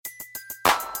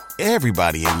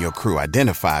Everybody in your crew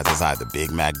identifies as either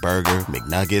Big Mac Burger,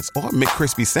 McNuggets, or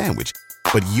McCrispy Sandwich.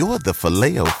 But you're the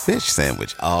Filet-O-Fish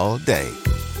Sandwich all day.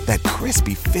 That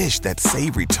crispy fish, that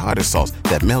savory tartar sauce,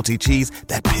 that melty cheese,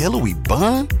 that pillowy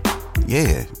bun.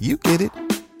 Yeah, you get it.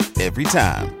 Every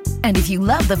time. And if you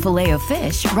love the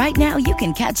Filet-O-Fish, right now you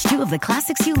can catch two of the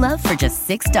classics you love for just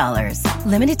 $6.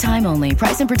 Limited time only.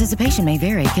 Price and participation may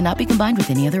vary. Cannot be combined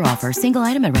with any other offer. Single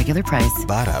item at regular price.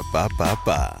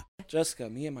 Ba-da-ba-ba-ba. Jessica,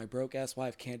 me and my broke ass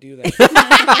wife can't do that.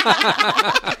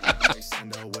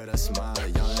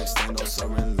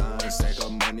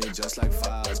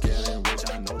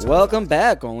 Welcome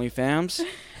back, OnlyFams.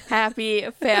 Happy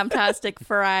Fantastic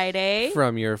Friday.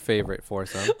 From your favorite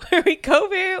foursome. Where we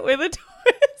co-parent with a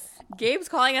twist Gabe's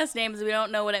calling us names we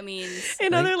don't know what it means.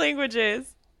 in other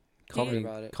languages. Call me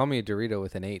a Dorito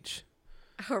with an H.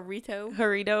 Harito.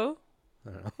 Harito.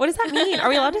 What does that mean? Are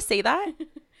we allowed to say that?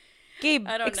 Gabe,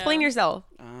 I don't explain know. yourself.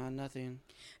 Nothing.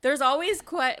 There's always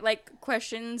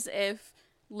questions if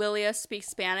Lilia speaks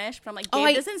Spanish, but I'm like,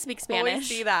 Gabe doesn't speak Spanish. Always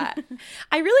see that.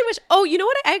 I really wish. Oh, you know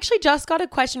what? I actually just got a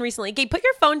question recently. Gabe, put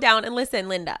your phone down and listen,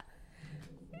 Linda.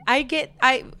 I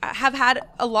have had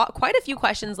quite a few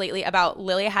questions lately about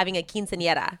Lilia having a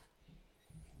quinceañera.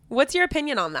 What's your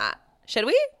opinion on that? Should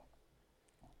we?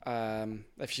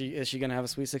 Is she gonna have a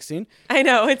sweet 16? I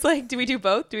know. It's like, do we do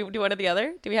both? Do we do one or the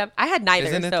other? Do we have? I had neither.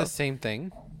 Isn't it so. the same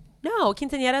thing? No,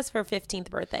 quinceañera's for 15th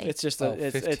birthday. It's just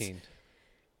 15.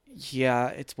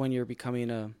 It's when you're becoming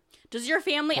a. Has your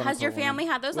family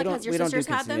had those? Like, has your we don't do sisters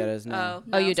had them? quinceañeras, no.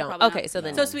 No, you so don't? probably Okay, not. so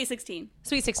then. So sweet 16.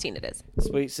 Sweet 16 it is.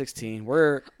 Sweet 16.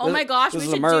 Oh my gosh, this we is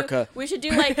should America. We should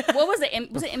do like, what was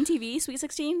it? Was it MTV Sweet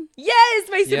 16? Yes,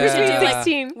 my super Yeah. sweet Yeah.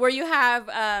 16. Where you have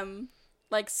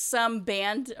like some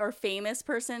band or famous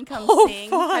person come Oh, sing.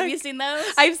 fuck. Have you seen those?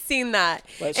 I've seen that.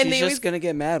 But and she's they just gonna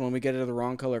get mad when we get into the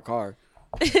wrong color car.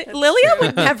 Lilia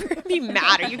would never be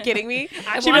mad. Are you kidding me? She'd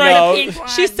be wanted like, a pink one.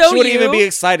 she's so she wouldn't you. even be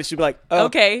excited. She'd be like, oh,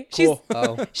 Okay. cool.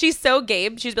 She's so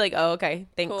Gabe. She'd be like, oh, okay.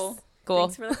 Thanks. Cool.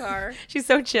 Thanks for the car. She's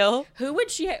so chill. Who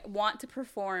would she want to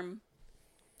perform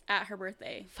at her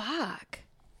birthday? Fuck.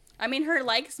 I mean, her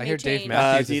likes I may hear Dave change.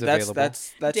 Matthews is that's available.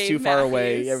 that's Dave too far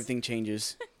away. Matthews. Everything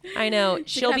changes. I know.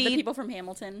 She She'll could have the be people from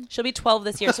Hamilton. she'll be 12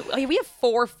 this year. So we have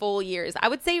 4 full years. I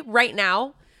would say right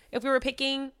now, if we were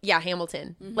picking,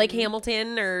 Hamilton. Like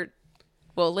Hamilton or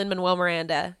Lin-Manuel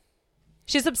Miranda.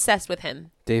 She's obsessed with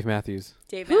him. Dave Matthews.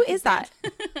 Dave Who Matthews is that?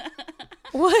 Band.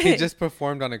 What? He just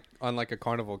performed on like a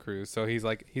carnival cruise, so he's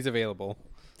available.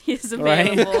 He's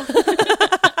Right. available.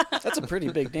 That's a pretty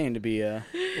big name to be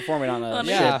performing on a On a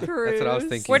ship. Yeah, ship that's what I was cruise.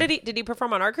 thinking. Where did he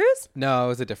perform on our cruise? No, it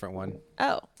was a different one.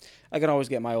 Oh. I can always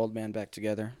get my old man back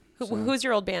together. Who's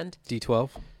your old band? D12.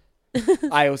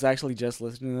 I was actually just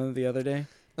listening to them the other day.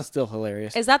 Still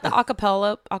hilarious. Is that the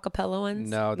acapella ones?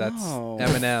 No, that's No.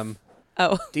 Eminem.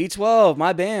 Oh. D12,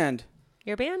 my band.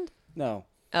 Your band? No.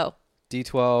 Oh.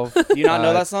 D12. Do you not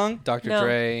know that song? Dr. No.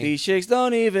 Dre. These chicks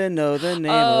don't even know the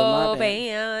name Oh, of my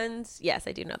band. bands. Yes,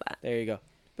 I do know that. There you go.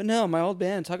 But no, my old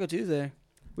band, Taco Tuesday.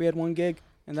 We had one gig,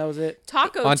 and that was it.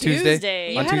 Taco on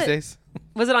Tuesday. On had it- Tuesdays.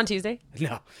 Was it on Tuesday?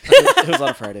 No. It was on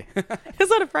a Friday. It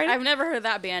was on a Friday. I've never heard of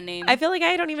that band name. I feel like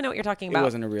I don't even know what you're talking It about.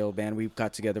 wasn't a real band. We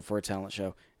got together for a talent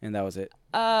show, and that was it.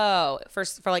 Oh, for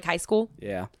like high school?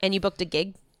 Yeah. And you booked a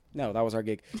gig? No, that was our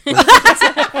gig.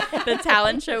 The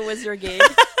talent show was your gig.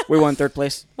 We won 3rd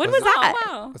place. When was that?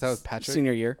 Oh, wow. Was that with Patrick?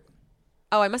 Senior year.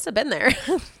 Oh, I must have been there.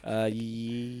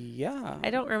 Yeah. I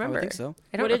don't remember. I think so.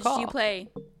 I don't What recall. did you play?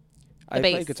 I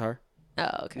bass. played guitar. Oh,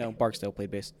 okay. No, Barksdale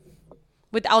played bass.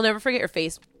 I'll never forget your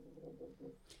face.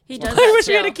 He does I that wish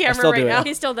we had a still. I camera still right do it. now.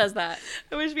 He still does that.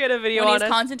 I wish we had a video When on he's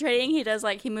it. concentrating, he does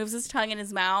like, he moves his tongue in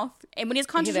his mouth. And when he's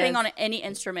concentrating does. on any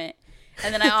instrument.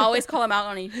 And then I always call him out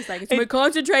on it. He's like, it's my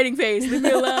concentrating face. Leave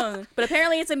me alone. But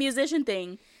apparently it's a musician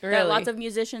thing. That Really? lots of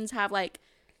musicians have like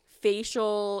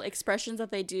facial expressions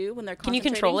that they do when they're Can you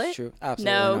concentrating. control it? True.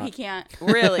 Absolutely No, not. he can't.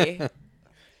 Really?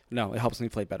 No, it helps me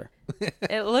play better.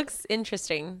 It looks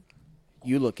interesting.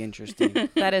 You look interesting.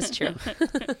 That is true.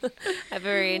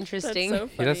 Very interesting. That's so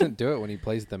He funny. doesn't do it when he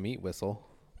plays the meat whistle.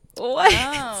 What?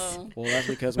 Oh. Well, that's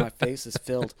because my face is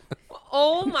filled.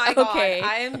 Oh my god. Okay.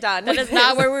 I am done. That with is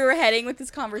not this. where we were heading with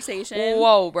this conversation.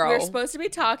 Whoa, bro. We're supposed to be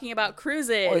talking about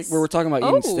cruises. We were talking about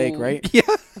eating steak, Oh. right? Yeah.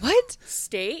 What?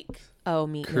 Steak. Oh,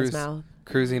 meat in his Cruise. mouth.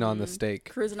 Cruising on the steak.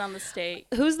 Cruising on the steak.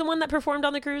 Who's the one that performed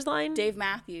on the cruise line? Dave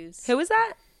Matthews. Who is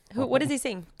that? What does he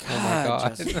sing? Oh my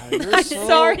God. Jessica, you're so-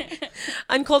 Sorry.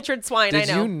 Uncultured swine, Did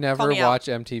I know. you never Call me out. watch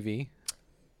MTV?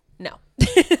 No.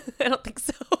 I don't think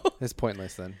so. It's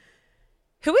pointless then.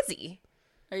 Who is he?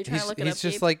 Are you trying to look it up? He's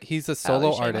just Gabe? like, he's a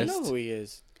solo shame. I artist. know who he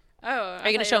is. Oh, Are you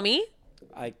going to show me?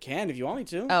 I can if you want me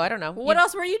to. Oh, I don't know. What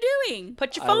else were you doing?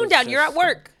 Put your I phone was down. You're at just-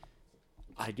 work.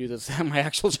 I do this at my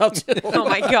actual job too. Oh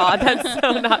my God, that's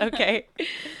so not okay.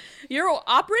 You're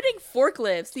operating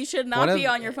forklifts. You should not One of- be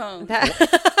on your phone.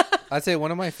 I'd say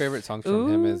one of my favorite songs from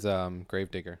him is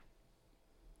Gravedigger.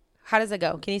 How does it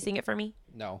go? Can you sing it for me?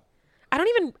 No.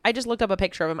 I just looked up a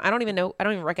picture of him. I don't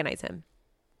even recognize him.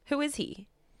 Who is he?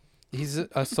 He's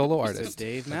a solo It's artist. a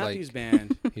Dave Like, Matthews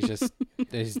Band.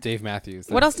 he's Dave Matthews.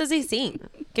 What else does he sing?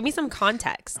 Give me some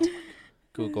context.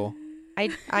 Google. I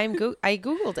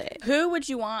Googled it. Who would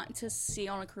you want to see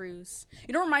on a cruise?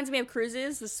 You know what reminds me of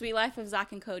cruises? The Sweet Life of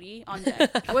Zach and Cody on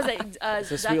deck. What was it?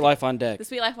 The Sweet Life on Deck. The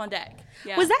Sweet Life on Deck.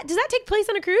 Yeah. Does that take place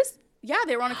on a cruise? Yeah,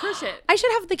 they were on a cruise ship. I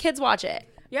should have the kids watch it.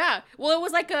 Yeah. Well, it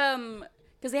was like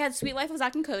because they had Sweet Life of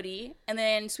Zach and Cody, and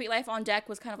then Sweet Life on Deck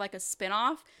was kind of like a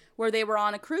spin-off where they were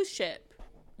on a cruise ship,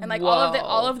 and like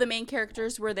all of the main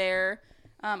characters were there.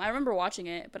 I remember watching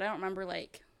it, but I don't remember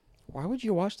like. Why would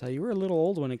you watch that? You were a little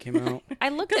old when it came out. I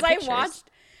looked at Because pictures.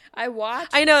 I watched.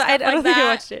 I know. I stuff don't like think I that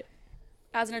watched it.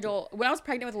 as an adult. When I was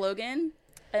pregnant with Logan,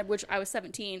 which I was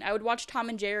 17, I would watch Tom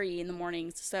and Jerry in the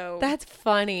mornings. So That's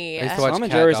funny. I used to watch Tom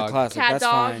and Cat Jerry's Dog. a classic. Cat That's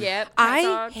Dog. fine. Yep. Cat I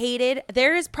Dog. hated.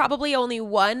 There is probably only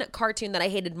one cartoon that I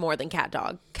hated more than Cat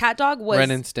Dog. Cat Dog was.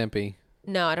 Ren and Stimpy.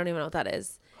 No, I don't even know what that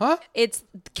is. Huh? It's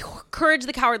Courage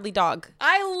the Cowardly Dog.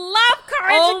 I love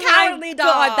Courage the Cowardly Dog.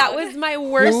 God, that was my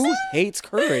worst. Who hates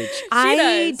courage? I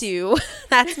does. do.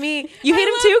 That's me. You hate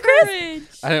him love too, Chris?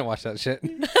 Courage. I didn't watch that shit.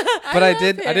 But I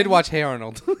did him. watch Hey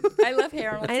Arnold. I love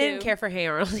Harold. I didn't care for Hey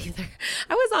Arnold either.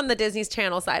 I was on the Disney's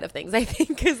Channel side of things, I think,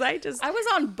 because I was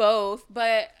on both,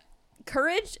 but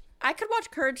Courage. I could watch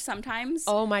Courage sometimes.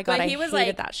 Oh my God, but I he was hated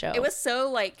like, that show. It was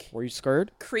so like Were you scared?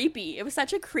 creepy. It was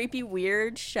such a creepy,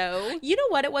 weird show. You know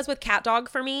what it was with Cat Dog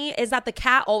for me is that the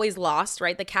cat always lost,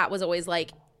 right? The cat was always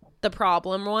like the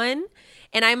problem one.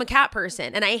 And I'm a cat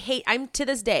person. And I'm to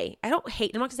this day, I'm not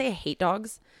going to say I hate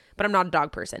dogs, but I'm not a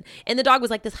dog person. And the dog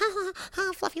was like this,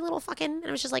 fluffy little fucking. And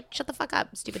I was just like, shut the fuck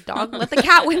up, stupid dog. Let the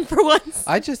cat win for once.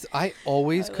 I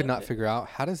always could not figure out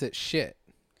how does it shit.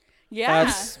 Yeah.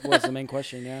 That was the main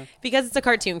question, yeah. Because it's a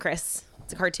cartoon, Chris.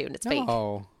 It's a cartoon. It's fake.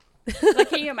 Oh. Like,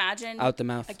 can you imagine Out the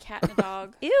mouth. a cat and a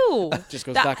dog? Ew. Just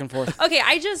goes That- back and forth. Okay,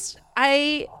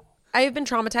 I've been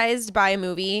traumatized by a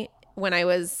movie when I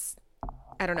was,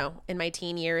 I don't know, in my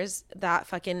teen years. That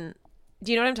fucking,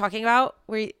 do you know what I'm talking about?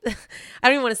 Where I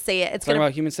don't even want to say it. It's Talking gonna.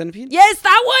 about Human Centipede? Yes,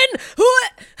 that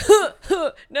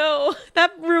one. No,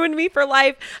 that ruined me for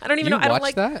life. I don't even You know. I don't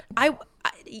watched like that?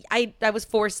 I was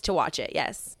forced to watch it.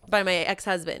 Yes, by my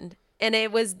ex-husband, and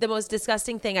it was the most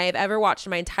disgusting thing I have ever watched in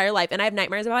my entire life, and I have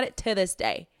nightmares about it to this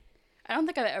day. I don't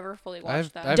think I've ever fully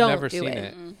watched that. I've Don't never do seen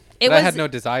it. it. It But I was- had no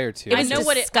desire to. it I was know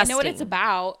what it's disgusting.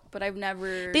 about, but I've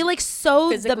never. They like sew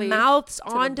the Physically mouths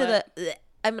the onto the. butt.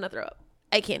 I'm gonna throw up.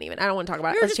 I can't even. I don't want to talk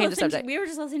about we it. were Let's just change the listening. subject. We were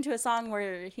just listening to a song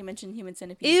where he mentioned Human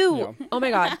Centipede. Ew. Yeah. Oh my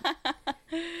God.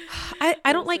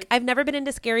 I don't like, I've never been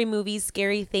into scary movies,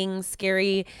 scary things,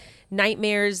 scary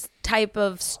nightmares type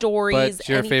of stories. But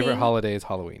your favorite anything. holiday is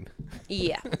Halloween.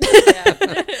 Yeah.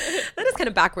 That is kind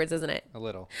of backwards, isn't it? A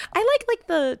little. I like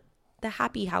the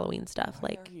happy Halloween stuff,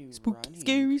 like Spooky,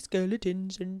 scary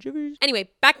skeletons and shivers. Anyway,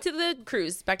 back to the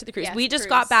cruise. Yes, We just cruise.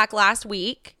 got back last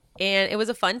week, and it was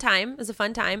a fun time.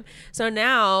 So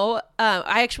now,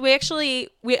 I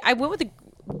went with a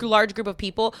large group of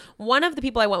people. One of the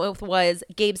people I went with was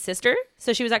Gabe's sister,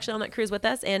 so she was actually on that cruise with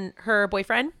us, and her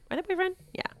boyfriend. Are they boyfriend?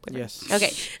 Yeah, boyfriend. Yes.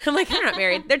 Okay, I'm like, they're not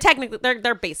married.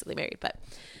 They're basically married, but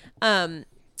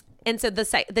and so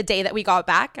the day that we got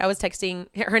back, I was texting.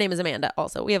 Her name is Amanda.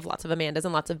 Also, we have lots of Amandas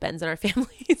and lots of Bens in our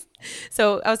families.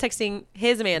 So I was texting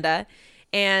his Amanda,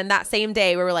 and that same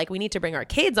day we were like, we need to bring our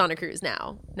kids on a cruise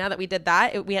now. Now that we did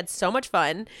that, we had so much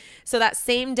fun. So that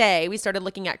same day we started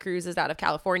looking at cruises out of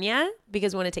California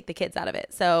because we want to take the kids out of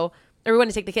it. Or we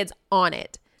want to take the kids on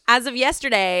it. As of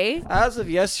yesterday,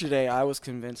 I was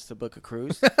convinced to book a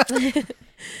cruise.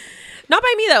 not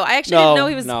by me though. I actually didn't know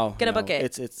he was gonna book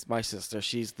it. It's my sister.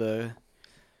 She's the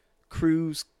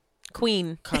cruise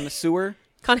Queen connoisseur.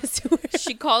 connoisseur.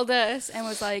 She called us and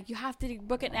was like, "You have to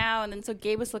book it now." And then so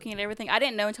Gabe was looking at everything. I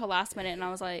didn't know until last minute, and I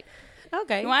was like,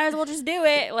 Okay. "You might as well just do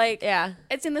it." Like, Yeah.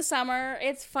 it's in the summer,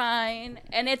 it's fine,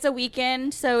 and it's a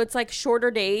weekend, so it's like shorter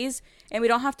days, and we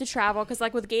don't have to travel. Because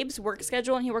like with Gabe's work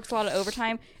schedule, and he works a lot of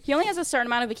overtime, he only has a certain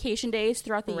amount of vacation days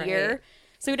throughout the Right. year,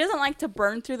 so he doesn't like to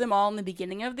burn through them all in the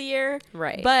beginning of the year.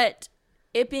 Right. But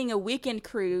it being a weekend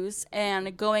cruise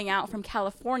and going out from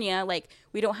California, like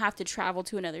we don't have to travel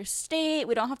to another state.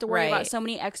 We don't have to worry Right. about so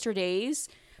many extra days.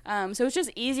 So it's just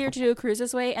easier to do a cruise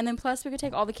this way. And then plus we could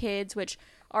take all the kids, which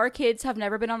our kids have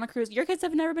never been on a cruise. Your kids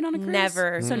have never been on a cruise?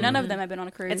 Never. So none of them have been on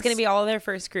a cruise. It's going to be all their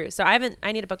first cruise. So I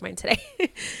need to book mine today. I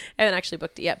haven't actually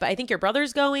booked it yet, but I think your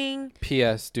brother's going.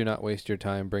 P.S. Do not waste your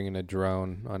time bringing a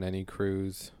drone on any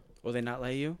cruise. Will they not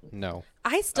let you? No.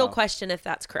 I still question if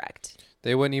that's correct.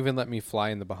 They wouldn't even let me fly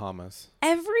in the Bahamas.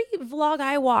 Every vlog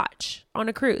I watch on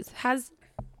a cruise has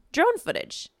drone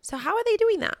footage. So how are they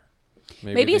doing that?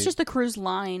 Maybe it's just the cruise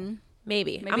line.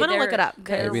 Maybe. I'm going to look it up.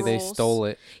 Maybe they stole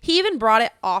it. He even brought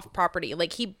it off property.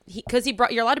 Like because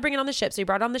you're allowed to bring it on the ship. So he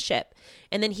brought it on the ship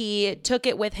and then he took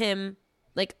it with him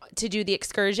like to do the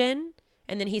excursion.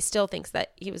 And then he still thinks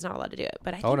that he was not allowed to do it.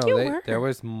 But I think you were. There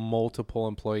was multiple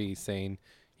employees saying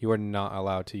you are not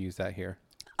allowed to use that here.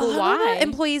 Why?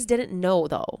 Employees didn't know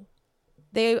though.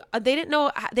 They didn't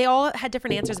know. They all had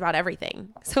different answers about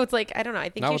everything. So it's like, I don't know. I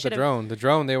think not you with the should have. drone. The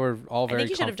drone, they were all very I think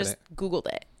you should have confident. just Googled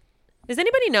it. Does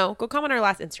anybody know? Go comment on our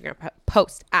last Instagram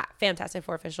post at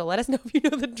Fantastic4Official. Let us know if you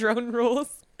know the drone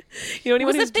rules. You know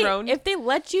anyone who's drone? If they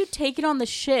let you take it on the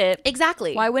ship,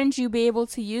 Exactly. why wouldn't you be able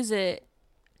to use it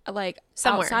like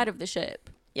Somewhere. outside of the ship?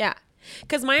 Yeah.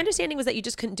 Because my understanding was that you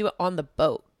just couldn't do it on the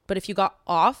boat. But if you got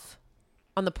off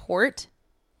on the port.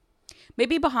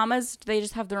 Maybe Bahamas, they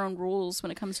just have their own rules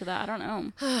when it comes to that. I don't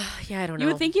know. Yeah, I don't know. You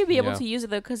would think you'd be able Yeah. to use it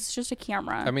though, because it's just a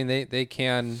camera. I mean, they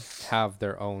can have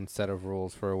their own set of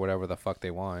rules for whatever the fuck they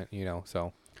want, you know.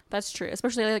 So That's true,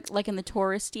 especially like in the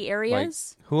touristy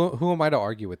areas. like, who am I to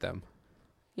argue with them?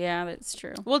 Yeah, that's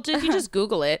true. Well, if you just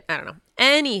Google it, I don't know.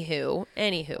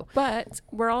 Anywho. But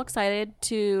we're all excited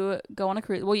to go on a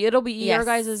cruise. Well, it'll be your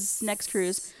guys' next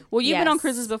cruise. Well, you've been on Yes.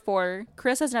 cruises before.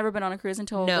 Chris has never been on a cruise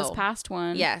until No. this past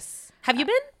one. Yes. Have you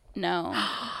been? No.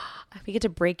 We get to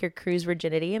break your cruise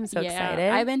virginity. I'm so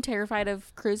excited. I've been terrified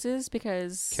of cruises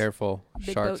because Careful,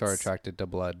 Big sharks are boats. attracted to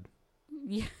blood.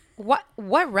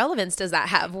 What relevance does that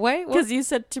have? What? Because you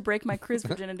said to break my cruise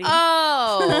virginity.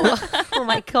 Oh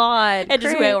my God. It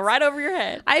just Chris. went right over your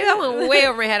head. I went way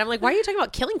over my head. I'm like, why are you talking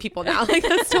about killing people now? Like,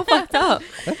 that's so fucked up.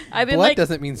 I've been Blood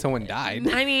doesn't mean someone died.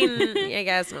 I mean, I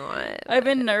guess not. I've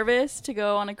been nervous to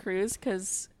go on a cruise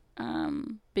because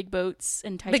big boats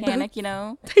and Titanic, you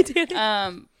know. Titanic.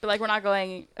 But like we're not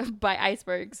going by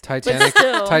icebergs. Titanic. But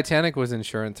still. Titanic was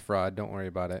insurance fraud. Don't worry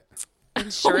about it.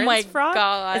 Insurance my fraud?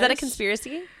 gosh. Is that a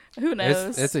conspiracy? Who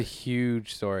knows? It's a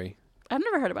huge story. I've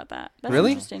never heard about that. That's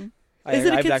Really? interesting. Is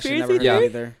it a I've actually never conspiracy heard theory?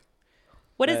 that either.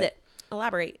 What is it?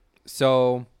 Elaborate.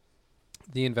 So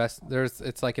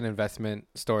it's like an investment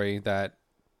story that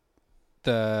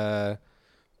the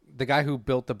guy who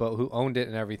built the boat, who owned it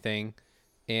and everything,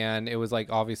 and it was like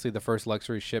obviously the first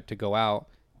luxury ship to go out,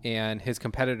 and his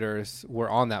competitors were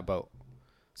on that boat.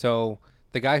 So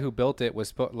the guy who built it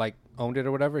was owned it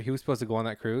or whatever. He was supposed to go on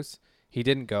that cruise. He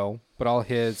didn't go, but all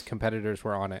his competitors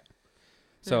were on it.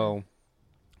 So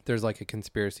there's like a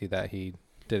conspiracy that he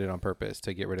did it on purpose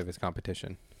to get rid of his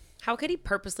competition. How could he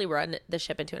purposely run the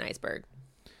ship into an iceberg?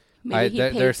 Maybe he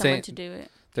they're paid someone saying- to do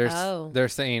it. They're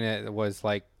saying it was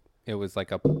like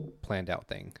a planned out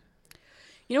thing.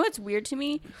 You know what's weird to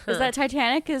me is that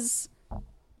Titanic is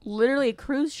literally a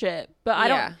cruise ship,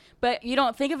 but but you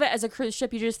don't think of it as a cruise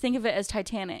ship. You just think of it as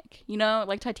Titanic, you know,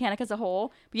 like Titanic as a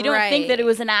whole. But you don't think that it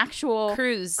was an actual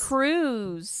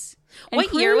Cruise. And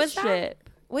What year cruise was that? ship.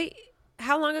 Wait,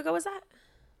 how long ago was that?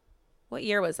 What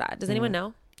year was that? Does anyone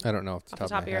know? I don't know off the Off the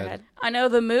top of your head. I know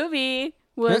the movie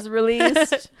was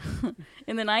released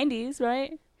in the 90s,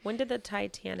 right? When did the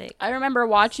Titanic? I remember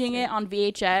watching it on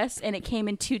VHS, and it came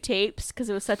in 2 tapes because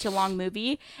it was such a long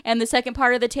movie. And the second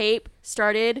part of the tape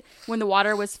started when the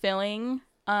water was filling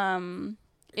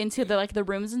into the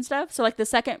rooms and stuff. So like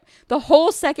the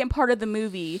whole second part of the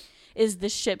movie is the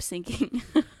ship sinking.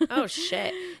 Oh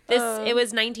shit! It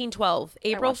was 1912,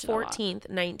 April watched it a lot. 14th,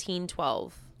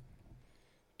 1912.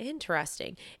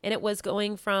 Interesting, and it was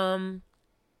going from.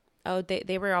 Oh,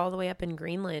 they were all the way up in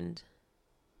Greenland.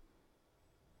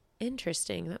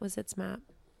 Interesting. That was its map.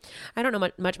 I don't know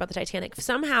much about the Titanic.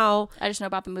 Somehow, I just know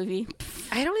about the movie.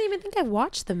 I don't even think I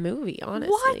watched the movie,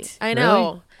 honestly. What? I know.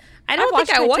 Really? I don't I've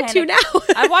think I watched want to Titanic. now.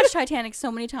 I've watched Titanic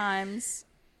so many times.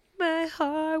 My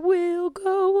heart will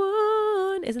go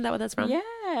on. Isn't that what that's from?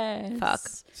 Yes. Fuck.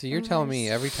 So you're telling me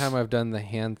every time I've done the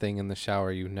hand thing in the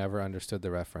shower, you never understood the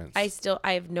reference? I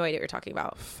have no idea what you're talking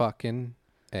about. Fucking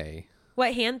A.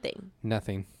 What hand thing?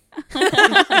 Nothing.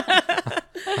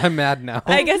 I'm mad now.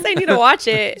 I guess I need to watch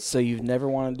it. So you've never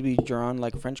wanted to be drawn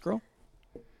like a French girl?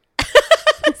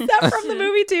 Is that from the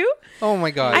movie too? Oh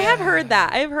my god. I have heard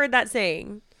that. I have heard that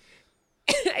saying.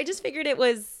 I just figured it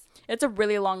was. It's a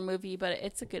really long movie, but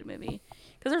it's a good movie.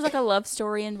 Because there's like a love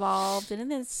story involved,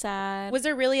 and it's sad. Was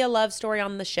there really a love story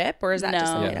on the ship, or is that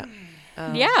just No. made up?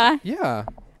 Yeah. Yeah.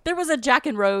 There was a Jack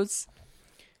and Rose.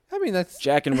 I mean, that's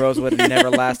Jack and Rose would have never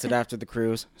lasted after the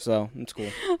cruise, so it's cool.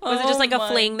 Was it just like a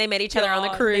fling? They met each other on the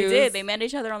cruise. They did. They met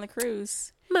each other on the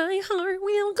cruise. My heart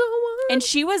will go on. And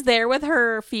she was there with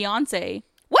her fiance.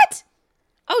 What?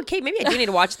 Oh, okay, maybe I do need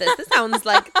to watch this. This sounds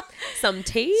like some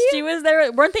tea. She was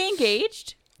there. Weren't they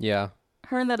engaged? yeah.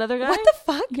 Her and that other guy? What the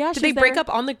fuck? Yeah, Did she's they break there. up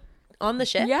on the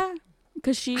ship? Yeah.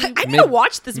 Because she... I need to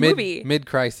watch this movie. Mid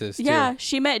crisis. Yeah,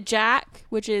 she met Jack,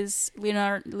 which is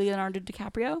Leonardo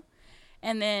DiCaprio.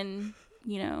 And then,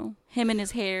 him and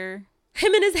his hair.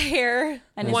 Him and his hair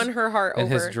And won her heart And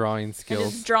over. his drawing And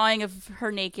skills. his drawing of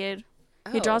her naked.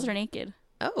 He draws her naked.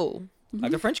 Oh.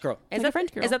 Like a French girl. Is Like that a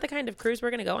French girl. Is that the kind of cruise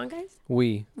we're going to go on, guys?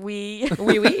 We. Oui.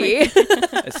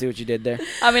 I see what you did there.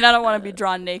 I mean, I don't want to be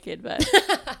drawn naked, but...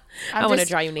 I want to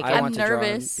draw you naked. I I'm want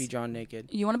nervous. to be drawn naked.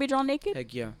 You want to be drawn naked?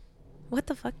 Heck yeah. What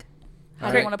the fuck?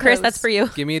 How do you want to Chris, pose? that's for you.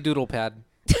 Give me a doodle pad.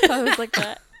 Pose like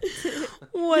that.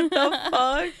 What the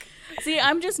fuck? See,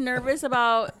 I'm just nervous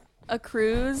about a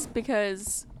cruise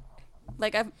because,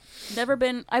 like, I've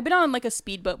been on like a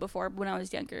speedboat before when I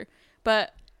was younger,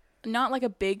 but not like a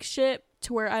big ship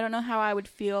to where I don't know how I would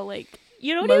feel like.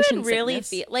 You don't motion even really sickness.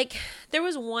 feel like there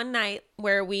was one night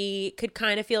where we could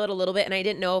kind of feel it a little bit, and I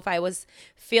didn't know if I was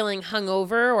feeling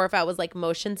hungover or if I was like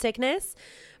motion sickness.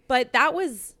 But it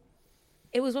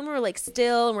was when we were like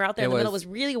still and we're out there in the middle. It was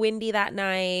really windy that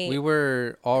night. We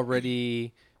were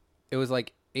already, it was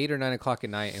like 8 or 9 o'clock at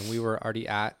night, and we were already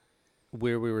at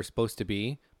where we were supposed to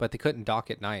be, but they couldn't dock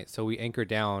at night. So we anchored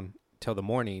down till the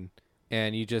morning,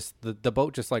 and you just, the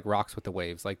boat just like rocks with the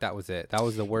waves. Like that was it. That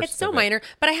was the worst. It's so of it. minor,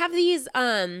 but I have these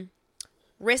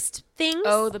wrist things.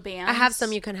 Oh, the bands. I have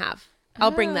some you can have.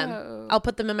 I'll bring them. Oh. I'll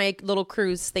put them in my little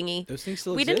cruise thingy. Those things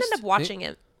still We exist? didn't end up watching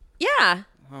it. Yeah.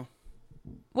 Oh.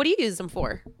 What do you use them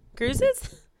for?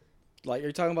 Cruises? Like,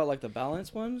 you're talking about like the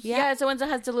balance ones? Yeah, it's the ones that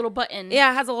has the little button.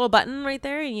 Yeah, it has a little button right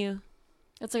there, and you.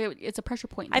 It's like it's a pressure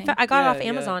point. I Thing. got it Yeah, off yeah.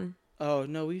 Amazon. Oh,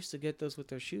 no, we used to get those with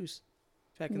their shoes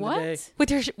back in What? the day. With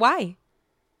your why?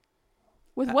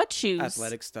 With what shoes?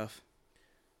 Athletic stuff.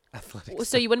 Athletics.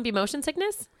 So you wouldn't be motion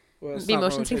sickness? Well, it's Be not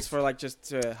motion motion, sick- it's for like just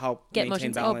to help Get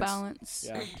maintain motion- Oh, balance.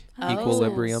 balance. Yeah. Oh.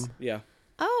 Equilibrium. Yeah.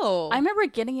 Oh. I remember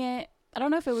getting it. I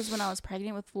don't know if it was when I was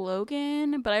pregnant with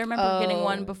Logan, but I remember getting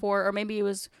one before, or maybe it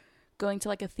was going to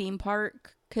like a theme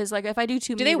park. Because like if I do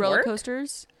too many they roller work?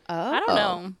 coasters, Oh. I don't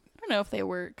know. I don't know if they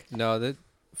work. No, that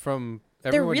from They're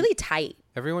everyone, really tight.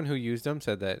 everyone who used them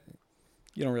said that,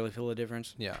 You don't really feel the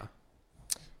difference. yeah.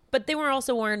 But they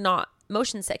were not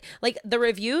motion sick. Like the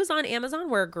reviews on Amazon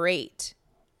were great.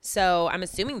 So I'm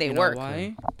assuming they You know work.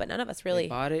 why? But none of us They really.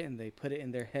 bought it and they put it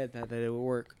in their head that it would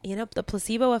work. You know, the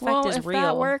placebo effect Well, is if real.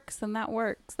 that works, then that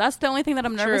works. That's the only thing that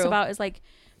I'm nervous True. about is like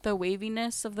the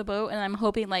waviness of the boat, and I'm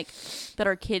hoping like that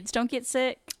our kids don't get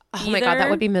sick. Oh my god, that either.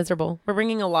 would be miserable. We're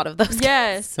bringing a lot of those.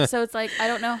 Yes. So it's like I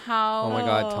don't know how. Oh my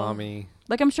God, Tommy.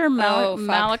 Like I'm sure Oh, fuck.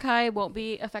 Malachi won't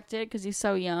be affected because he's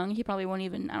so young. He probably won't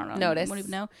even. I don't know. Notice. Won't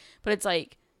even know. But it's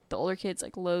like the older kids,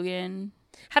 like Logan.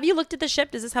 Have you looked at the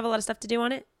ship? Does this have a lot of stuff to do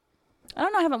on it? I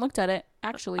don't know. I haven't looked at it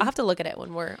actually. I'll have to look at it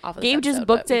when we're off of this Gabe just episode,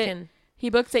 booked but we it. can- He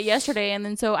booked it yesterday, and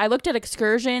then so I looked at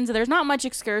excursions. There's not much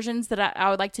excursions that I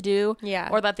would like to do. Yeah.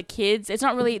 Or that the kids. It's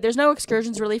not really. There's no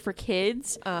excursions really for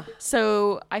kids.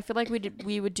 So I feel like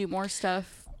we would do more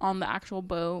stuff on the actual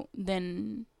boat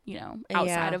than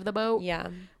outside Yeah. of the boat. Yeah.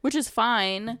 Which is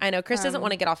fine. I know. Chris doesn't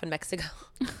want to get off in Mexico.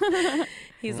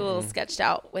 He's a little sketched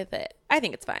out with it. I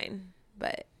think it's fine.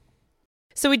 But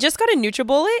so we just got a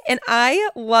NutriBullet, and I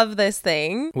love this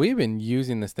thing. We've been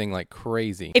using this thing like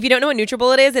crazy. If you don't know what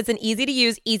NutriBullet is, it's an easy to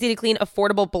use, easy to clean,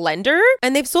 affordable blender,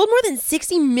 and they've sold more than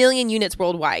 60 million units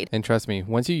worldwide. And trust me,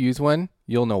 once you use one,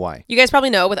 you'll know why. You guys probably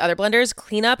know with other blenders,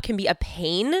 cleanup can be a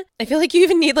pain. I feel like you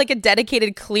even need like a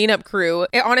dedicated cleanup crew.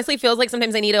 It honestly feels like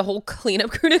sometimes I need a whole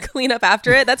cleanup crew to clean up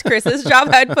after it. That's Chris's job.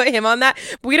 I'd put him on that.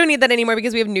 But we don't need that anymore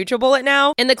because we have NutriBullet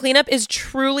now. And the cleanup is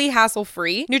truly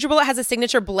hassle-free. NutriBullet has a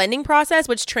signature blending process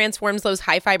which transforms those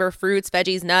high-fiber fruits,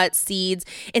 veggies, nuts, seeds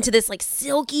into this like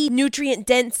silky,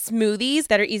 nutrient-dense smoothies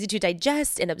that are easy to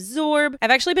digest and absorb. I've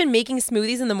actually been making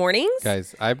smoothies in the mornings.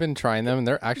 Guys, I've been trying them, and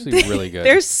they're actually really good.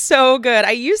 They're so good.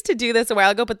 I used to do this a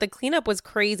while ago, but the cleanup was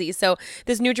crazy. So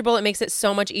this NutriBullet makes it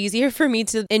so much easier for me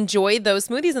to enjoy those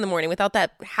smoothies in the morning without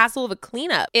that hassle of a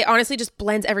cleanup. It honestly just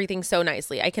blends everything so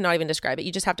nicely. I cannot even describe it.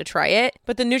 You just have to try it.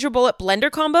 But the NutriBullet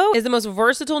blender combo is the most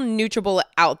versatile NutriBullet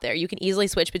out there. You can easily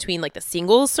switch between like the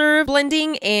single serve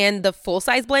blending and the full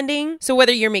size blending. So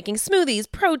whether you're making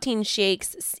smoothies, protein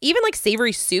shakes, even like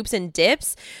savory soups and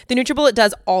dips, the NutriBullet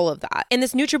does all of that. And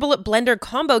this NutriBullet blender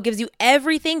combo gives you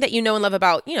everything that you know and love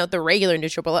about, the regular regular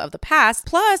NutriBullet of the past,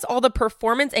 plus all the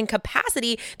performance and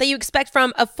capacity that you expect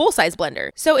from a full-size blender.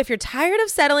 So if you're tired of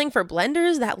settling for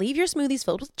blenders that leave your smoothies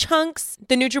filled with chunks,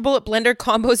 the NutriBullet blender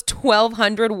combo's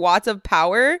 1200 watts of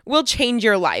power will change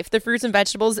your life. The fruits and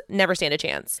vegetables never stand a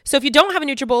chance. So if you don't have a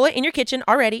NutriBullet in your kitchen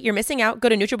already, you're missing out. Go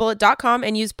to NutriBullet.com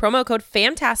and use promo code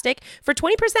FANTASTIC for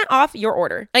 20% off your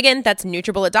order. Again, that's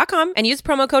NutriBullet.com and use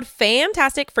promo code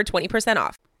FANTASTIC for 20%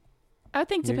 off. I would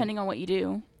think depending on what you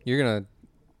do. You're gonna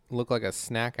look like a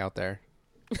snack out there.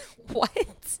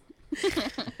 What?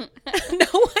 No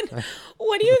one.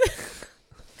 What do you...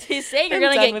 To say you're I'm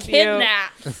going done to with get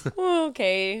kidnapped.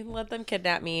 Okay, let them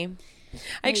kidnap me.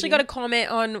 I actually got a comment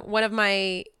on one of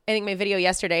my video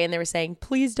yesterday, and they were saying,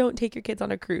 please don't take your kids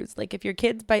on a cruise. Like, if your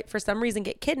kids for some reason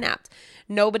get kidnapped,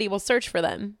 nobody will search for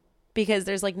them because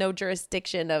there's like no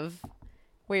jurisdiction of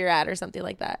where you're at or something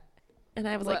like that. And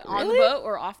I was like, on the really? boat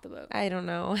or off the boat? I don't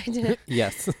know. I didn't.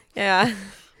 Yes. Yeah.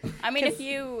 I mean, if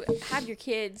you have your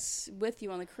kids with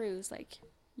you on the cruise, like,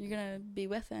 you're going to be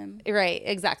with them. Right.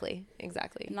 Exactly.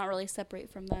 Not really separate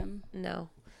from them. No.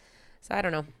 So I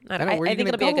don't know. I where are you think gonna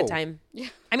it'll be a good go? time. Yeah.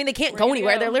 I mean, they can't Where go you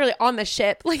anywhere. go? They're literally on the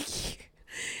ship. Like, you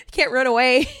can't run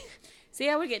away. See,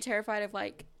 I would get terrified of,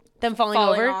 like, Them falling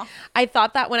over. off. I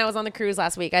thought that when I was on the cruise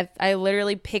last week. I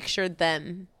literally pictured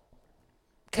them.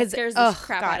 Because scares the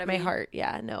crap out of my me. heart.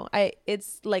 Yeah, no.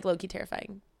 It's like low-key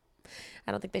terrifying.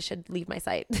 I don't think they should leave my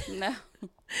sight. No.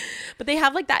 But they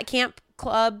have like that camp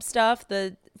club stuff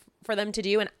for them to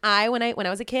do. And when I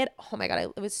was a kid, oh my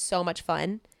God, it was so much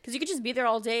fun. Because you could just be there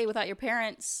all day without your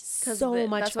parents. Because So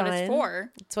much that's fun. what it's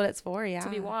for. That's what it's for, yeah. To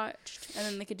be watched. And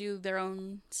then they could do their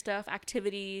own stuff,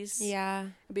 activities. Yeah.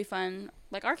 It'd be fun.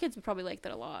 Like, our kids would probably like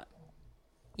that a lot.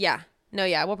 Yeah. No,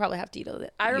 yeah. We'll probably have to utilize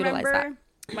I remember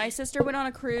that. my sister went on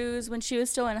a cruise when she was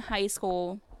still in high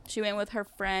school. She went with her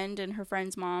friend and her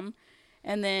friend's mom.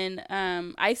 And then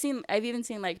I've even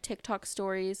seen like TikTok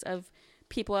stories of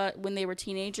people when they were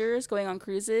teenagers going on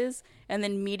cruises and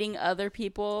then meeting other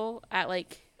people at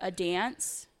like a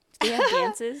dance. They have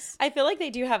dances. I feel like they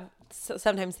do have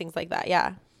sometimes things like that.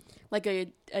 Yeah. Like a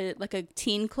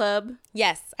teen club.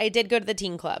 Yes. I did go to the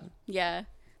teen club. Yeah.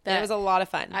 That was a lot of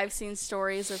fun. I've seen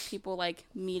stories of people like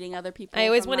meeting other people. I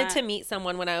always from wanted that. to meet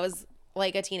someone when I was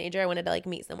like a teenager. I wanted to like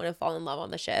meet someone and fall in love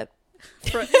on the ship.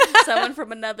 Someone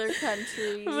from another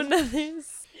country. You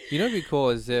know what'd be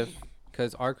cool is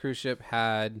because our cruise ship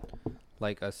had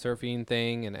like a surfing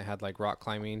thing and it had like rock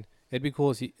climbing. It'd be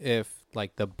cool if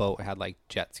like the boat had like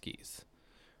jet skis,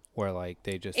 where like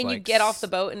they just And like you get off the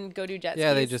boat and go do jet skis.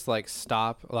 Yeah, they just like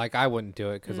stop. Like I wouldn't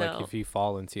do it because No. like if you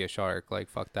fall and see a shark, like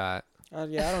fuck that.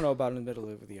 Yeah, I don't know about in the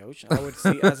middle of the ocean. I would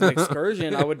see as an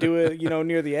excursion. I would do it,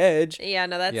 near the edge. Yeah,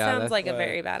 no, that Yeah, sounds that's- like a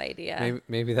very bad idea.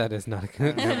 Maybe that is not a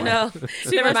good. never mind. No,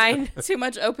 never mind. Too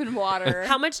much open water.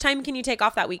 How much time can you take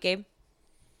off that week, Gabe?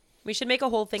 We should make a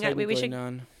whole thing. We Technically should.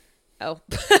 none. Oh,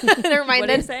 never mind. What did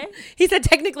Then he say? He said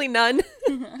technically none.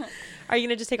 Are you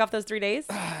gonna just take off those 3 days?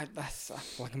 That's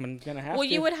like I'm gonna have. Well,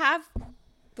 to. you would have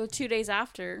the 2 days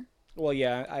after. Well,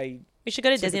 yeah, I. We should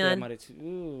go to typically I Disneyland. might have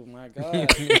ooh, my God.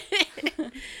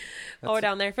 Oh, we're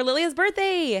down there for Lilia's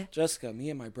birthday. Jessica,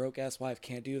 me and my broke ass wife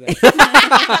can't do that.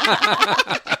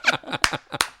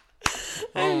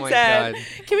 Oh my Sad. god.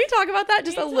 Can we talk about that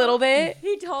just a little bit?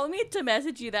 He told me to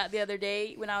message you that the other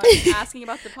day when I was asking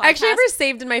about the podcast. I actually have her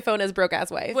saved in my phone as broke ass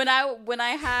wife. when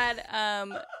I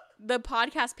had the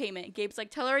podcast payment, Gabe's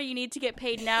like, tell her you need to get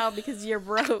paid now because you're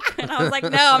broke. And I was like,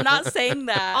 no, I'm not saying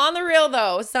that. On the real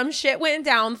though, some shit went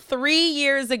down 3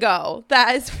 years ago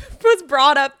that was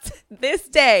brought up this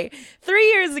day. 3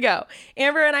 years ago,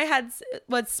 Amber and I had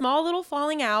what small little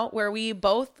falling out where we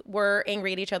both were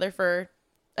angry at each other for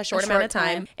a short amount of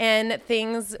time, and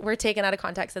things were taken out of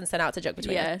context and sent out to joke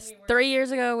between us. Yes, 3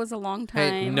 years ago was a long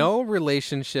time. Hey, no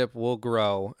relationship will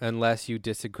grow unless you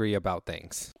disagree about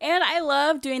things. And I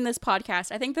love doing this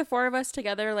podcast. I think the four of us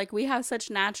together, like, we have such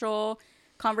natural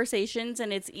conversations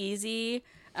and it's easy.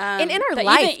 And in our that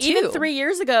life, even too. 3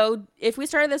 years ago, if we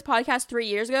started this podcast 3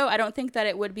 years ago, I don't think that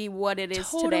it would be what it is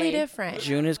Totally today. different.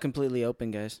 June is completely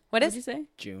open, guys. What What is? did you say?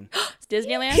 June. It's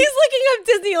Disneyland? He's looking up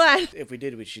Disneyland. If we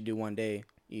did, we should do one day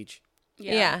each.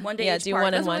 Yeah. One day Yeah, each do park.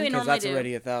 one and That's what one. we Because normally that's do.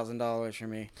 already $1,000 for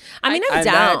me. I mean, I'm And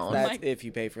down. That's if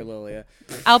you pay for Lilia.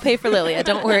 I'll pay for Lilia.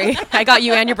 Don't worry. I got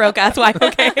you and your broke ass wife.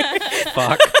 Okay.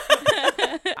 Fuck.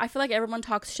 I feel like everyone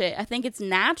talks shit. I think it's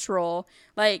natural.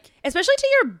 Like, Especially to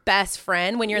your best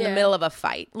friend when you're in the Yeah. middle of a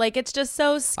fight. Like, it's just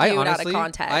so skewed out of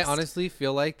context. I honestly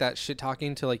feel like that shit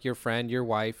talking to like your friend, your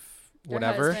wife, Your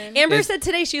whatever. husband. Amber is- said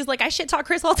today, she was like, I shit talk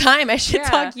Chris all the time. I shit Yeah.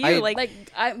 talk you.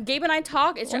 I- Gabe and I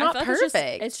talk. It's We're I not feel like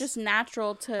perfect. It's just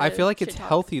natural to. I feel like it's shit talk.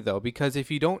 healthy though, because if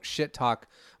you don't shit talk,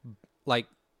 like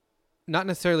not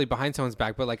necessarily behind someone's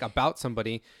back, but like about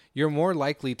somebody, you're more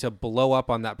likely to blow up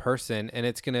on that person, and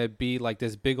it's gonna be like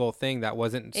this big old thing that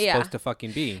wasn't supposed to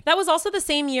fucking be. That was also the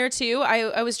same year too.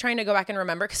 I was trying to go back and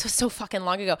remember because it was so fucking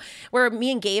long ago, where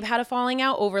me and Gabe had a falling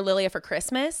out over Lilia for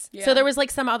Christmas. Yeah. So there was like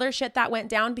some other shit that went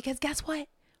down because guess what?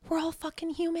 We're all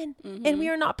fucking human and we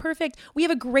are not perfect. We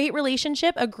have a great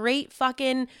relationship, a great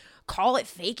fucking, call it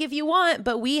fake if you want,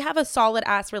 but we have a solid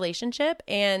ass relationship,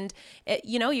 and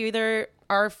you know, you either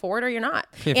are for it or you're not.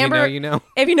 If Amber, you know.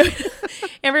 If you know,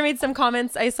 Amber made some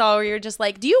comments I saw where you're just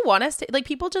like, do you want us to, like,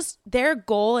 people just, their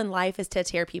goal in life is to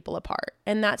tear people apart,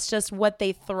 and that's just what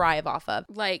they thrive off of.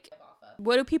 Like,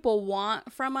 what do people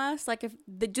want from us? Like,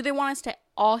 do they want us to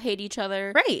all hate each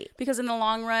other? Right. Because in the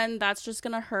long run, that's just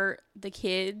gonna hurt the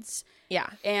kids. Yeah.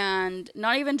 And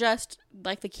not even just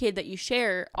like the kid that you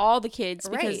share, all the kids,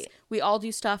 because Right. we all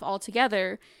do stuff all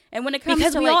together. And when it comes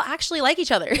Because to we like, all actually like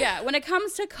each other. yeah, when it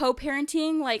comes to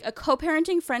co-parenting, like a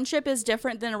co-parenting friendship is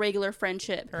different than a regular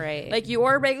friendship. Right. Like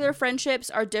your regular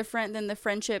friendships are different than the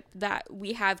friendship that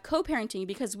we have co-parenting,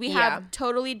 because we have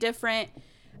totally different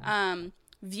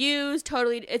views.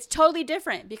 It's totally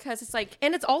different because it's like,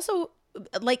 And it's also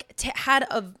like had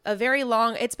a very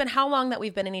long, it's been how long that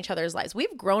we've been in each other's lives.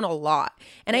 We've grown a lot.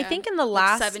 And I think in the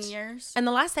last 7 years. In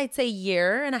the last, I'd say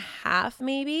year and a half,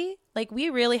 maybe, like we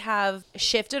really have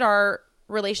shifted our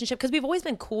relationship because we've always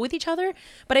been cool with each other.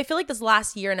 But I feel like this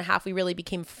last year and a half, we really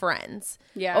became friends.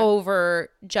 Yeah.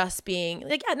 Over just being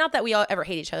like, yeah, not that we all ever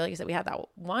hate each other. Like I said, we had that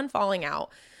one falling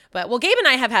out. But well, Gabe and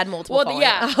I have had multiple falling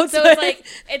outs. So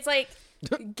it's like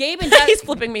Gabe and He's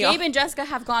flipping me off. Gabe and Jessica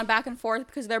have gone back and forth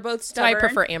because they're both stubborn. So I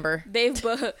prefer Amber.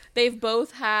 They've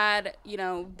both had, you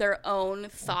know, their own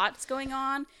thoughts going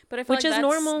on, but I feel Which like is that's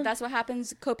normal. That's what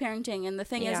happens co-parenting. And the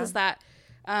thing Yeah. is that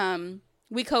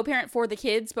we co-parent for the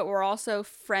kids, but we're also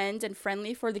friends and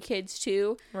friendly for the kids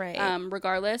too. Right.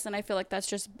 Regardless, and I feel like that's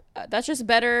just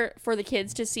better for the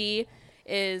kids to see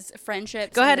is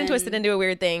friendships. Go ahead and twist it into a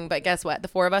weird thing, but guess what? The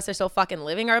four of us are still fucking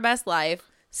living our best life.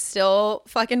 Still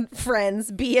fucking friends,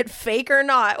 be it fake or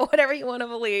not, whatever you want to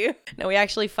believe. No, we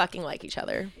actually fucking like each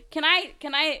other. Can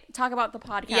I talk about the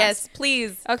podcast? Yes,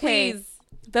 please. Okay. Please.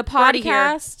 The We're already here.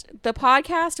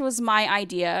 podcast was my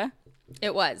idea.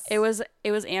 It was. It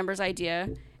was Amber's idea.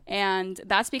 And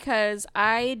that's because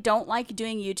I don't like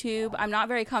doing YouTube. I'm not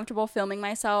very comfortable filming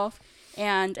myself,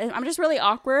 and I'm just really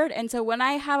awkward. And so when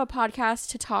I have a podcast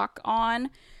to talk on,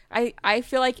 I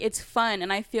feel like it's fun,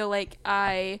 and I feel like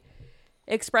I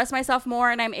express myself more,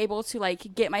 and I'm able to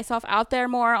like get myself out there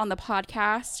more on the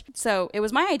podcast. So it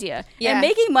was my idea. Yeah. And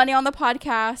making money on the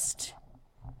podcast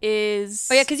is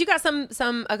Oh yeah, because you got some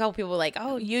a couple people like,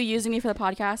 oh, you using me for the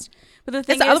podcast. But the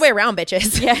thing it's the is, other way around,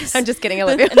 bitches. Yes. I'm just kidding. I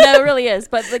love you. No, it really is.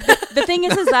 But like the thing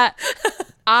is that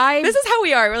This is how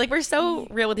we are. We're so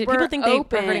real with you. People We're think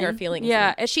they're hurting our open. feelings.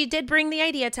 Yeah. And she did bring the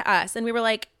idea to us, and we were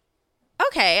like,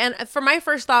 okay. And for my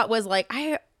first thought was like,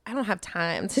 I don't have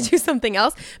time to do something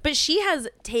else. But she has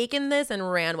taken this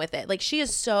and ran with it. Like, she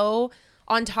is so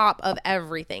on top of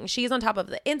everything. She's on top of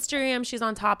the Instagram. She's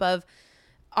on top of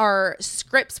our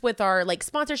scripts with our like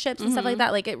sponsorships and stuff like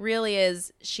that. Like, it really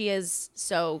is. She is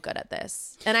so good at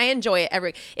this, and I enjoy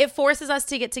it. It forces us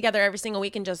to get together every single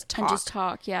week and just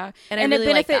talk. Yeah. And I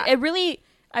really like that.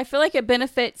 I feel like it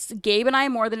benefits Gabe and I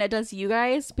more than it does you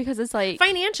guys, because it's like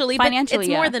financially, but it's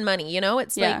more than money, you know?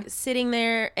 It's like sitting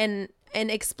there and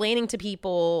explaining to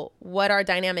people what our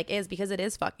dynamic is, because it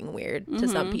is fucking weird to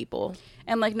some people.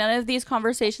 And like none of these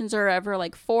conversations are ever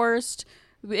like forced.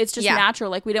 It's just natural.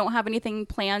 Like, we don't have anything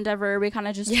planned ever. We kind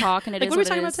of just talk, and it like, is what are we what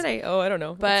talking it about is. today? Oh, I don't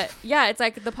know. But yeah, it's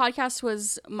like the podcast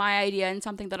was my idea and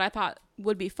something that I thought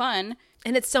would be fun.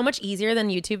 And it's so much easier than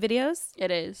YouTube videos.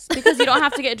 It is, because you don't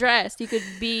have to get dressed. You could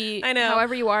be I know.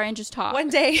 however you are and just talk. One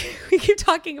day we keep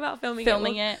talking about filming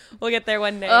it. We'll get there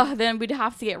one day. Then we'd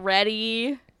have to get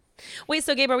ready. Wait,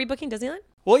 so Gabe, are we booking Disneyland?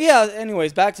 Well, yeah.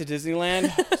 Anyways, back to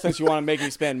Disneyland. Since you want to make me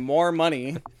spend more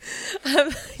money,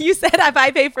 You said if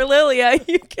I pay for Lilia,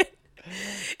 you can.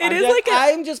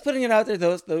 I'm just putting it out there.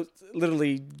 Those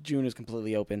literally, June is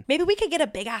completely open. Maybe we could get a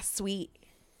big ass suite.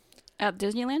 At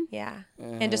Disneyland? Yeah,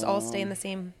 and just all stay in the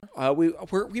same.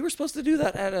 We were supposed to do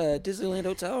that at a Disneyland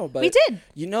hotel, but We did.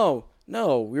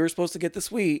 No, we were supposed to get the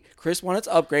suite. Chris wanted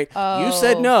to upgrade. You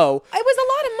said no. It was a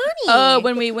lot of money.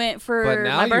 When we went for But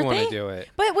now my you birthday? want to do it.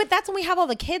 But that's when we have all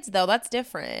the kids, though. That's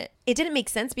different. It didn't make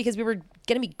sense because we were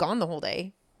gonna be gone the whole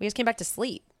day. We just came back to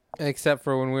sleep. Except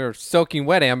for when we were soaking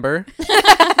wet, Amber.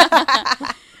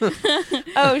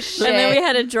 Oh shit! And then we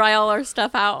had to dry all our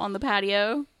stuff out on the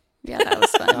patio. Yeah, that was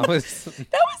fun. That was That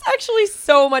was actually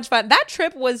so much fun. That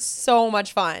trip was so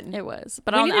much fun. It was.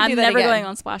 But We I'm need to do that never again. going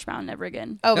on Splash Mountain ever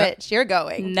again. Oh, bitch, you're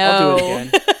going. No. I'll do it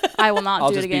again. I will not I'll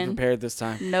do it just be again. prepared this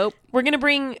time. Nope. We're gonna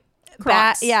bring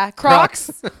Crocs.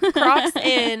 Crocs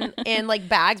and like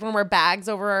bags. We're gonna wear bags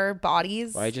over our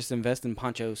bodies. Why just invest in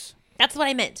ponchos? That's what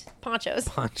I meant. Ponchos.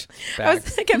 Punch I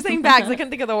bags. kept saying bags. I couldn't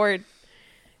think of the word.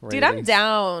 Dude, I'm Really.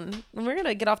 down. We're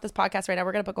gonna get off this podcast right now.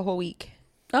 We're gonna book a whole week,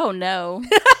 Oh no.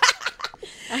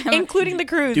 including the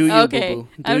cruise. Do you, Okay. boo-boo?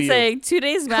 Do I'm you? saying 2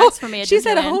 days max for me at She Disneyland.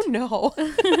 said, "Oh no."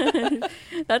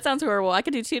 That sounds horrible. I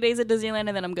could do 2 days at Disneyland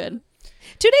and then I'm good.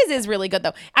 2 days is really good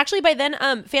though. Actually, by then,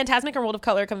 Fantasmic and World of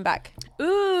Color are coming back.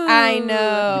 Ooh. I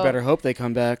know. You better hope they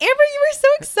come back. Amber, you were so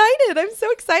excited. I'm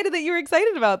so excited that you were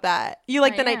excited about that. You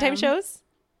like I the nighttime am. shows?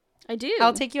 I do.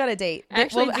 I'll take you on a date. I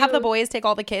actually We'll have do. the boys take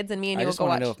all the kids, and me and I you will just go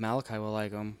want watch. to know if Malachi will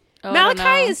like them. Oh, I don't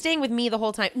Malachi know. is staying with me the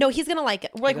whole time. No, he's gonna like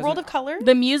it. Like World of Color.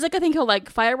 The music, I think he'll like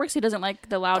fireworks. He doesn't like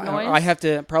the loud noise. I have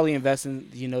to probably invest in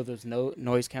those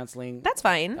noise canceling. That's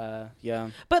fine. Yeah,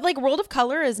 But like World of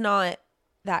Color is not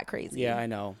that crazy. yeah, I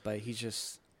know, but he's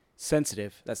just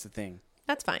sensitive. That's the thing.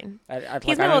 That's fine. He's my I don't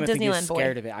little even think Disneyland he's boy.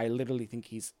 scared of it. I literally think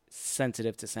he's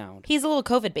sensitive to sound. He's a little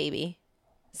COVID baby,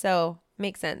 so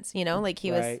makes sense. You know, like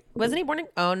he Right. wasn't he born in?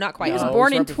 Oh, not quite. he was No,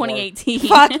 born it was in right before. 2018.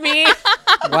 Fuck me.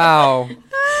 Wow.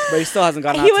 But he still hasn't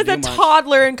gotten out He to was do a much.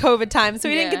 toddler in COVID time, so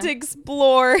he didn't Yeah. get to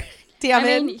explore. Damn I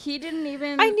it. mean, he didn't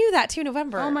even. I knew that too.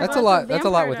 November. Oh my That's God, a lot. the That's a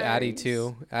lot Vampire with Addie Diaries.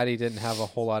 too. Addie didn't have a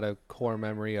whole lot of core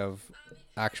memory of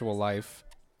actual life.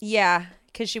 Yeah,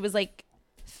 because she was like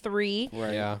 3.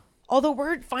 Right. Yeah. Although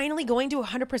we're finally going to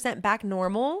 100% back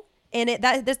normal. And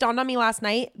this dawned on me last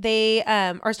night. They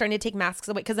are starting to take masks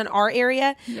away because in our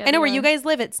area, Yeah, I know where yeah. you guys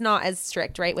live, it's not as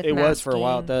strict, right? With It was for a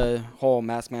while. masking. The whole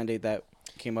mask mandate that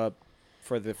came up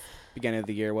for the beginning of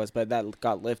the year but that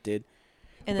got lifted.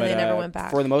 And then But, they never went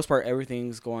back. For the most part,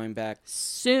 everything's going back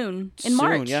soon in soon,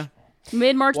 March. Yeah.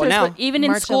 Mid-March. Well, now- even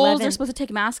in March schools, they're 11th. supposed to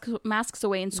take masks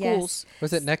away in schools.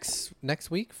 Was it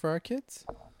next week for our kids?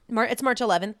 It's March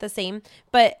 11th, the same.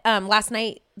 But last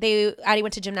night, Addie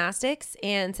went to gymnastics,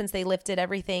 and since they lifted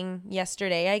everything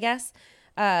yesterday, I guess,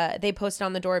 they posted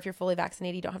on the door, if you're fully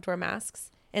vaccinated, you don't have to wear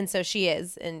masks. And so she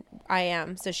is, and I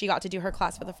am. So she got to do her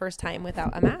class for the first time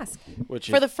without a mask. Which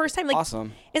For is the first time, like,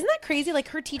 awesome. isn't that crazy? Like,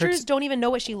 her teachers don't even know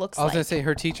what she looks I was like. gonna say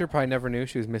her teacher probably never knew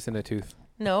she was missing a tooth.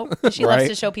 No, she loves Right.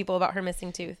 to show people about her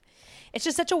missing tooth. It's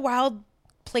just such a wild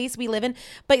place we live in.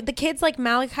 But the kids like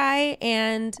Malachi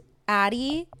and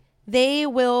Addie, they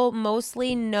will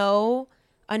mostly know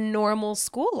a normal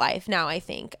school life now, I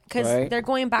think, because Right. they're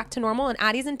going back to normal. And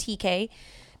Addie's in TK,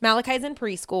 Malachi's in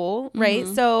preschool, right?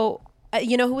 So,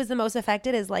 you know who was the most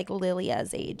affected is like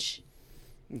Lilia's age.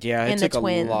 Yeah, and it the took a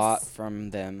twins. lot from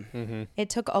them. Mm-hmm. It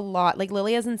took a lot. Like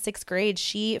Lilia's in 6th grade.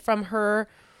 She, from her,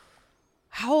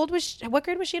 how old was she? What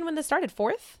grade was she in when this started?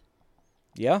 4th?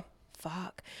 Yeah.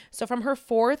 Fuck. So from her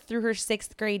 4th through her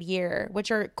 6th grade year,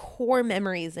 which are core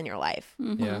memories in your life,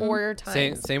 Yeah. core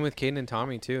times. Same with Caden and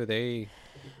Tommy too. They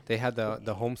had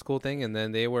the homeschool thing, and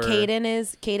then they were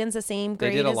Caden's the same they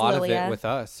grade did a as lot Lilia. of it with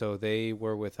us, so they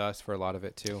were with us for a lot of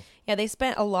it too. Yeah, they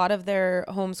spent a lot of their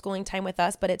homeschooling time with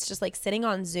us, but it's just like sitting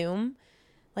on Zoom,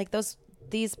 like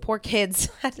these poor kids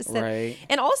had to sit. Right.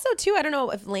 And also too, I don't know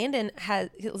if Landon.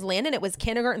 It was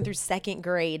kindergarten through 2nd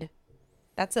grade.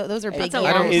 Those are big That's a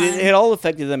years. long time. It all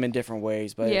affected them in different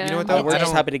ways, but Yeah. You know what though? we're I just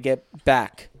don't- happy to get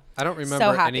back. I don't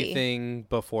remember happy. anything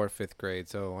before 5th grade,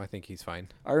 so I think he's fine.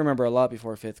 I remember a lot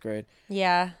before 5th grade,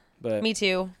 Yeah, but me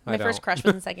too. I My first don't. crush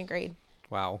was in 2nd grade.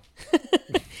 Wow.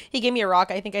 He gave me a rock.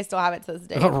 I think I still have it to this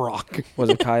day. rock. was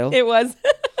it Kyle? It was.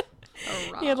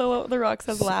 A rock. Yeah, the rock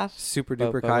says laugh. Super But-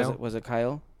 duper but Kyle. Was it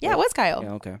Kyle? Yeah, it was Kyle.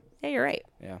 Yeah, okay. Yeah, you're right.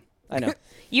 Yeah, I know.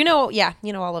 You know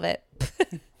all of it.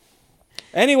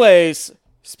 Anyways,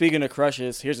 speaking of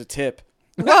crushes, here's a tip.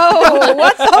 Whoa,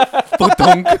 what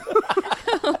the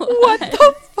what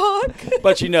the fuck?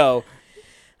 But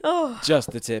Oh,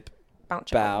 just the tip. bow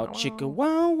Bow chicka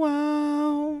wow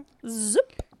wow.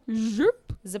 zip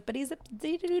Zoop. zippity zip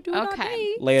dee doo doo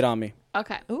Okay. Lay it on me.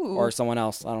 Okay. Ooh. Or someone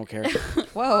else. I don't care.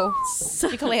 Whoa.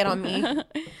 You can lay it on me.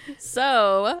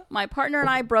 So, my partner and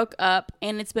I broke up,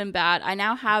 and it's been bad. I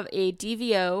now have a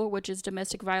DVO, which is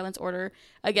domestic violence order,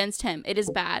 against him. It is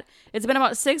bad. It's been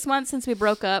about 6 months since we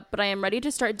broke up, but I am ready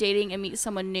to start dating and meet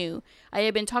someone new. I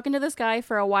have been talking to this guy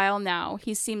for a while now.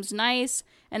 He seems nice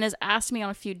and has asked me on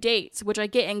a few dates, which I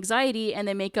get anxiety and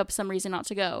then make up some reason not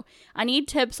to go. I need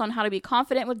tips on how to be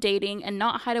confident with dating and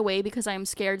not hide away because I am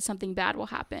scared something bad will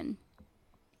happen.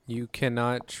 You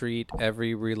cannot treat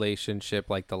every relationship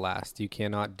like the last. You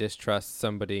cannot distrust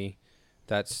somebody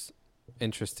that's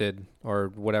interested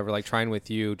or whatever, like trying with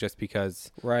you just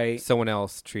because Right. someone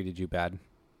else treated you bad.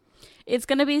 It's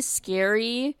going to be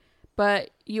scary,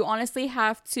 But you honestly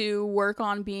have to work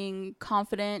on being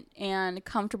confident and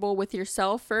comfortable with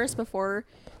yourself first before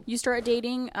you start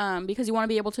dating, because you want to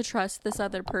be able to trust this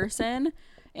other person.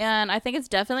 And I think it's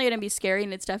definitely going to be scary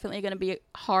and it's definitely going to be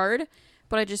hard.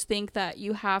 But I just think that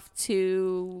you have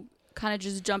to kind of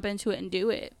just jump into it and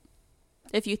do it.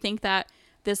 If you think that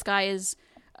this guy is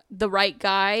the right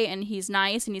guy and he's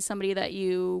nice and he's somebody that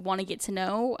you want to get to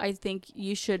know, I think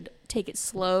you should take it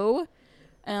slow.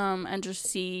 And just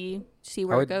see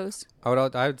where it goes. I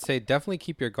would say definitely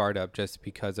keep your guard up just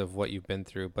because of what you've been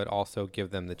through, but also give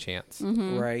them the chance.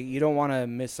 Mm-hmm. Right. You don't want to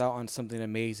miss out on something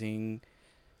amazing,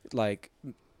 like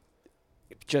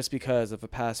just because of a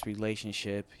past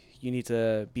relationship. You need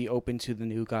to be open to the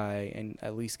new guy and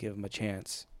at least give him a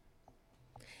chance.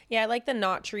 Yeah, I like the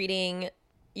not treating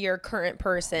your current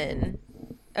person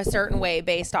a certain way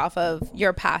based off of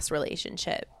your past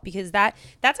relationship, because that's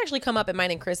actually come up in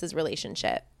mine and Chris's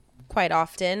relationship quite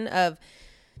often, of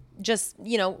just,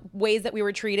 you know, ways that we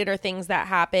were treated or things that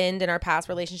happened in our past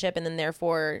relationship, and then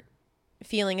therefore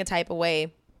feeling a type of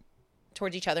way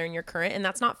towards each other in your current, and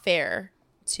that's not fair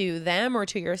to them or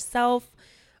to yourself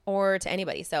or to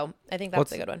anybody. So I think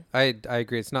that's a good one. I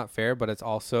agree. It's not fair, but it's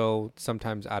also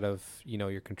sometimes out of, you know,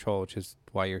 your control, which is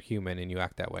why you're human and you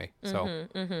act that way. So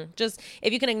just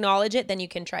if you can acknowledge it, then you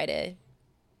can try to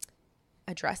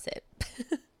address it.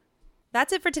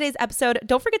 That's it for today's episode.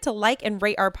 Don't forget to like and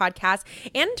rate our podcast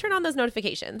and turn on those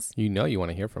notifications. You know you want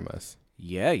to hear from us.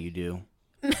 Yeah, you do.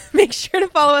 Make sure to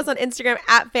follow us on Instagram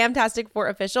at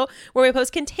Fantastic4Official, where we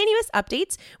post continuous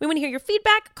updates. We want to hear your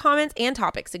feedback, comments, and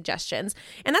topic suggestions.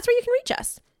 And that's where you can reach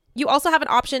us. You also have an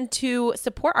option to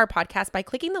support our podcast by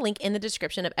clicking the link in the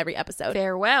description of every episode.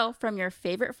 Farewell from your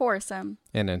favorite foursome.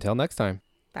 And until next time.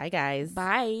 Bye, guys.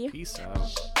 Bye. Peace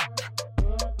out.